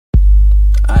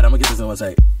Alright, I'ma get this in one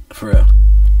take. For real.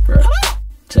 For real.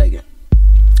 Check it.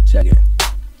 Check it.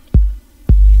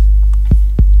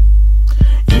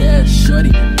 Yeah,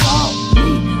 shorty call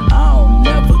me. I don't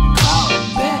never call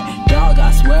back. Dog,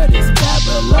 I swear this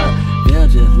CAVALIER feel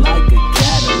just like a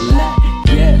Cadillac.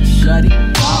 Yeah, shorty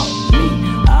call me.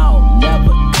 I don't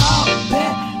never call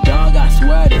back. Dog, I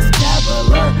swear this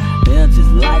CAVALIER feel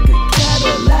just like a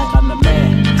Cadillac. I'm the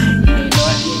man. You ain't know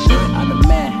it. I'm the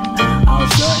man. I'm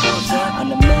short. I'm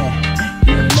the man.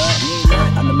 You ain't know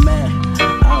it. I'm the man.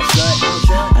 I'm short.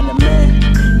 I'm the man.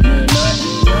 You ain't know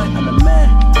it. I'm the man.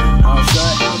 I'm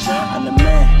short. I'm the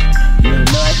man. You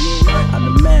ain't know it. I'm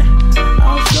the man.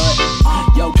 I'm short.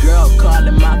 Yo, girl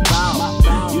calling my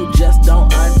phone. You just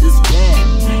don't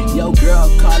understand. Yo, girl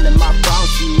calling my phone.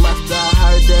 She must have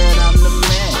heard that I'm the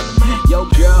man. Yo,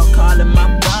 girl calling my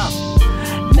phone.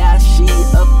 Now she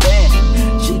a fan.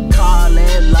 She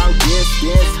calling long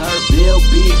distance. Her bill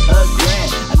be a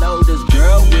grand. I know this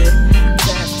girl with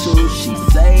tattoos. She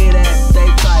say that they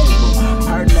tribal.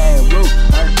 Her name Ruth.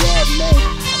 Her dad name.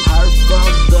 Her from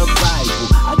the Bible.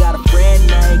 I got a friend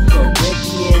named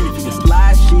Corinthian. If you can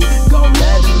slide, she gon'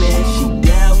 let him in. She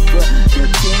down for the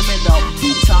team and don't be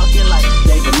talking like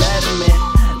David Letterman.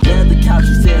 Leather couch,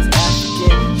 she says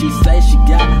African. She say she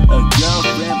got a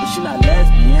girlfriend, but she not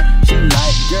lesbian. She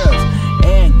like girls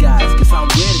and guys, cause I'm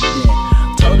with it then.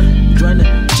 Told her, join the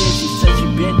team, she said she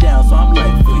been down, so I'm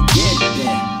like, forget it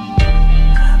then.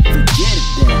 Forget it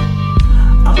then.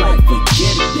 I'm like,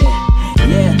 forget it then.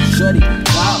 Yeah, shorty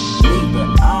call me, but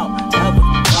I don't ever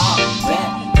call back.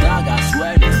 Dog, I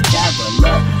swear this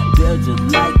CAVALIER feel just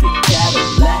like a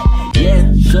Cadillac.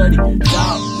 Yeah, shorty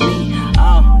call me,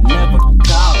 I don't never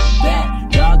call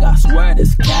back. Dog, I swear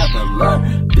this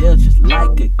CAVALIER feel just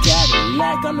like a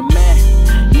Cadillac. I'm the man,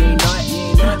 you ain't know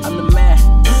it. I'm the man,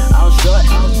 I'm short.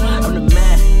 I'm the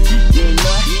man, you ain't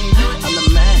know it. I'm the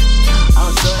man,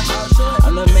 I'm short.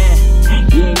 I'm the man,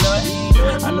 you ain't know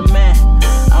it. I'm the man,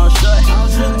 I'm short.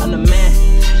 I'm the man,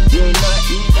 you ain't know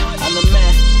it. I'm the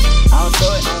man, I'm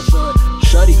short.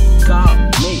 Shorty call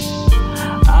me,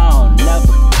 I don't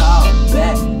never call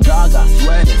back. Dog, I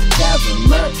swear this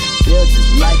CAVALIER feel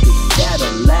just like a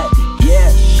Cadillac. Yeah,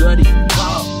 shorty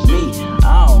call me,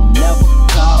 I don't never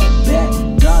call back.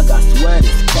 Dog, I swear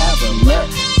this CAVALIER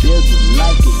feel just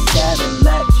like a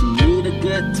Cadillac. She need a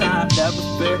good time, never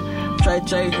fear.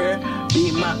 Trey her,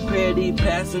 be my pretty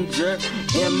passenger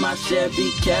in my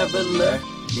Chevy CAVALIER.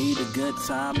 Need a good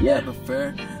time, never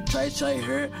fear. Trey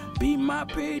her, be my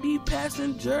pretty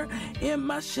passenger in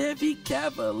my Chevy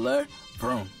CAVALIER.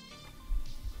 Vroom.